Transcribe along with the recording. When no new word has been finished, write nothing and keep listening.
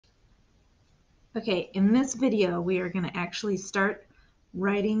Okay, in this video, we are going to actually start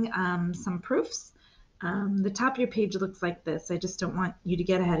writing some proofs. The top of your page looks like this. I just don't want you to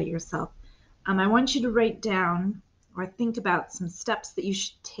get ahead of yourself. I want you to write down or think about some steps that you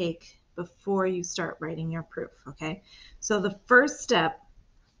should take before you start writing your proof, okay? So the first step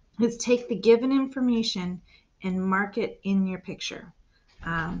is take the given information and mark it in your picture.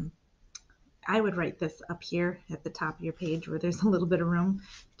 I would write this up here at the top of your page where there's a little bit of room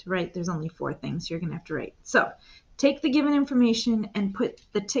to write. There's only 4 things you're going to have to write. So take the given information and put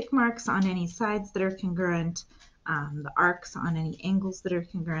the tick marks on any sides that are congruent, the arcs on any angles that are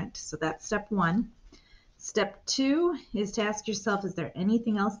congruent. So that's step 1. Step 2 is to ask yourself, is there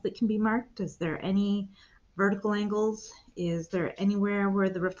anything else that can be marked? Is there any vertical angles? Is there anywhere where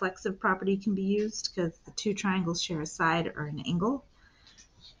the reflexive property can be used because the 2 triangles share a side or an angle?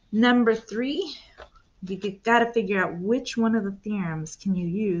 Number 3, you've got to figure out which one of the theorems can you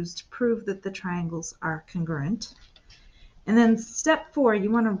use to prove that the triangles are congruent. And then step 4,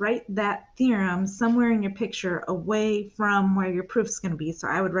 you want to write that theorem somewhere in your picture away from where your proof's going to be. So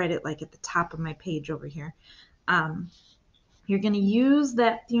I would write it like at the top of my page over here. You're going to use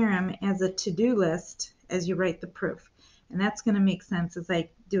that theorem as a to-do list as you write the proof. And that's going to make sense as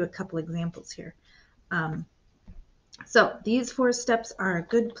I do a couple examples here. So these 4 steps are a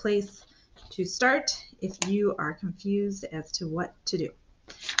good place to start if you are confused as to what to do.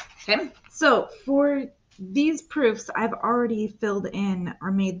 Okay, so for these proofs, I've already filled in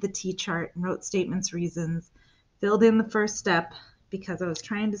or made the T-chart and wrote statements, reasons, filled in the first step because I was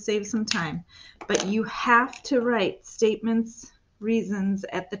trying to save some time. But you have to write statements, reasons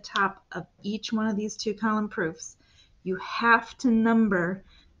at the top of each one of these 2-column proofs. You have to number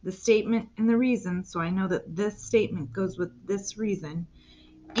the statement and the reason, so I know that this statement goes with this reason.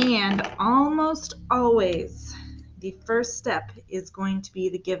 And almost always, the first step is going to be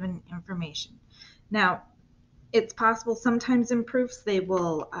the given information. Now, it's possible sometimes in proofs they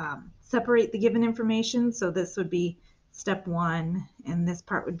will separate the given information. So this would be step 1, and this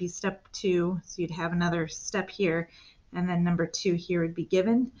part would be step 2. So you'd have another step here, and then number 2 here would be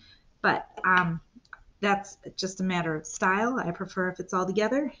given. But that's just a matter of style. I prefer if it's all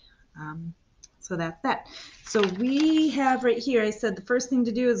together. So that's that. So we have right here, I said the first thing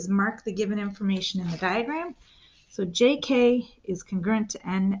to do is mark the given information in the diagram. So JK is congruent to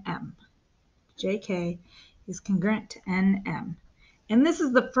NM. JK is congruent to NM. And this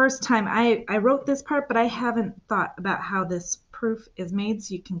is the first time I wrote this part, but I haven't thought about how this proof is made.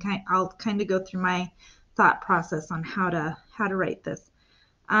 So you can I'll kind of go through my thought process on how to write this.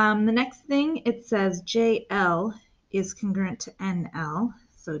 The next thing, it says JL is congruent to NL.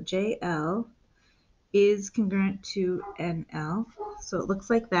 So JL is congruent to NL. So it looks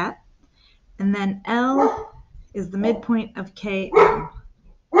like that. And then L is the midpoint of KM.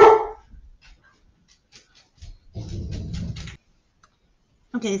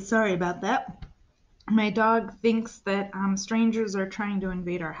 Okay, sorry about that. My dog thinks that strangers are trying to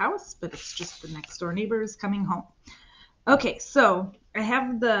invade our house, but it's just the next door neighbors coming home. Okay, so I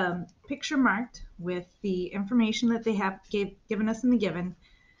have the picture marked with the information that they have given us in the given.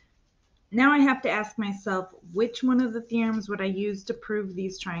 Now I have to ask myself, which one of the theorems would I use to prove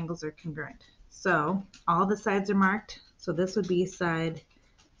these triangles are congruent? So all the sides are marked. So this would be side,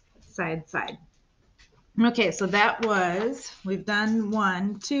 side, side. Okay, so that was, we've done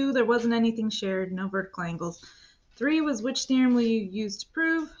 1. 2, there wasn't anything shared, no vertical angles. 3 was which theorem will you use to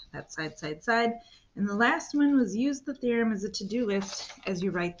prove? That's side, side, side. And the last one was use the theorem as a to-do list as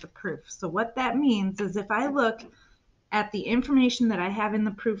you write the proof. So what that means is if I look at the information that I have in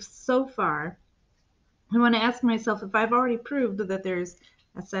the proof so far, I want to ask myself if I've already proved that there's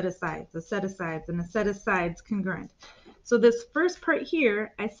a set of sides, a set of sides, and a set of sides congruent. So this first part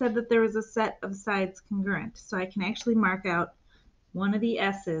here, I said that there was a set of sides congruent. So I can actually mark out one of the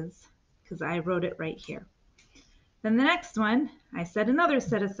S's because I wrote it right here. Then the next one, I said another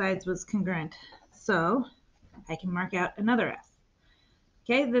set of sides was congruent. So I can mark out another S.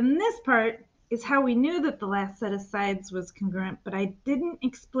 Okay, then this part is how we knew that the last set of sides was congruent, but I didn't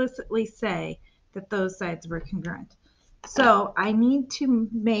explicitly say that those sides were congruent. So I need to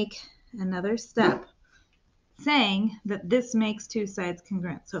make another step saying that this makes 2 sides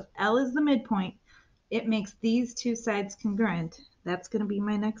congruent. So if L is the midpoint, it makes these 2 sides congruent. That's going to be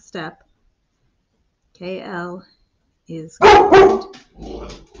my next step. KL is congruent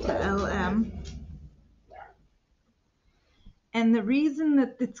to LM. And the reason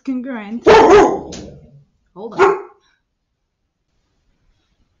that it's congruent, hold on.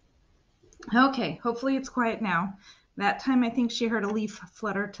 Okay, hopefully it's quiet now. That time I think she heard a leaf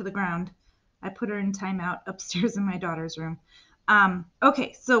flutter to the ground. I put her in timeout upstairs in my daughter's room.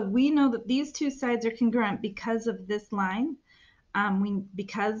 Okay, so we know that these two sides are congruent because of this line.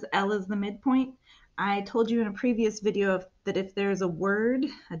 Because L is the midpoint. I told you in a previous video that if there's a word,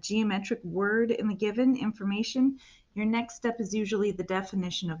 a geometric word in the given information, your next step is usually the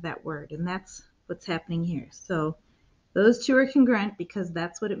definition of that word, and that's what's happening here. So those two are congruent because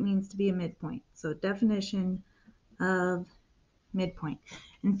that's what it means to be a midpoint. So definition of midpoint.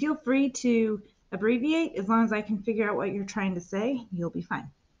 And feel free to abbreviate as long as I can figure out what you're trying to say, you'll be fine.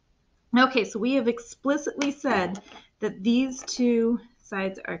 Okay, so we have explicitly said that these two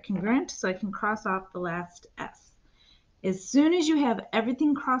sides are congruent, so I can cross off the last S. As soon as you have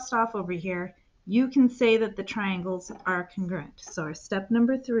everything crossed off over here, you can say that the triangles are congruent. So our step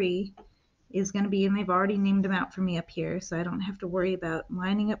number 3 is going to be, and they've already named them out for me up here, so I don't have to worry about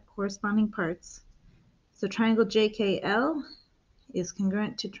lining up corresponding parts. So triangle JKL is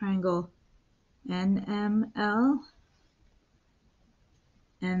congruent to triangle NML,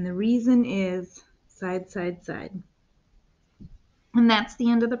 and the reason is side, side, side. And that's the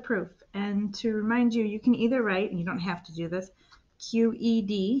end of the proof. And to remind you, you can either write, and you don't have to do this,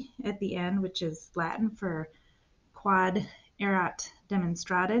 QED at the end, which is Latin for quod erat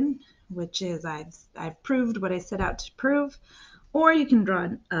demonstratum, which is I've proved what I set out to prove. Or you can draw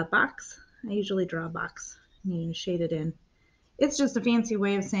a box. I usually draw a box and you shade it in. It's just a fancy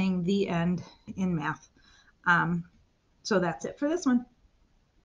way of saying the end in math. So that's it for this one.